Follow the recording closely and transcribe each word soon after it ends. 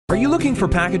Are you looking for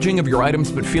packaging of your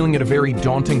items but feeling it a very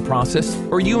daunting process?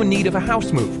 Or are you in need of a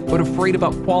house move but afraid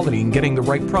about quality and getting the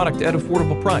right product at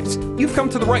affordable price? You've come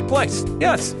to the right place.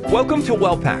 Yes, welcome to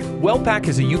WellPack. WellPack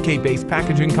is a UK-based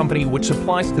packaging company which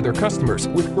supplies to their customers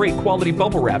with great quality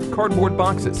bubble wrap, cardboard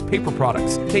boxes, paper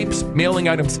products, tapes, mailing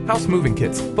items, house moving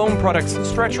kits, foam products,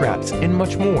 stretch wraps, and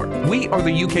much more. We are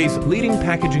the UK's leading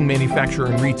packaging manufacturer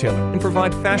and retailer and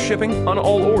provide fast shipping on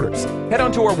all orders. Head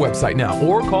on to our website now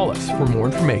or call us for more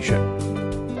information.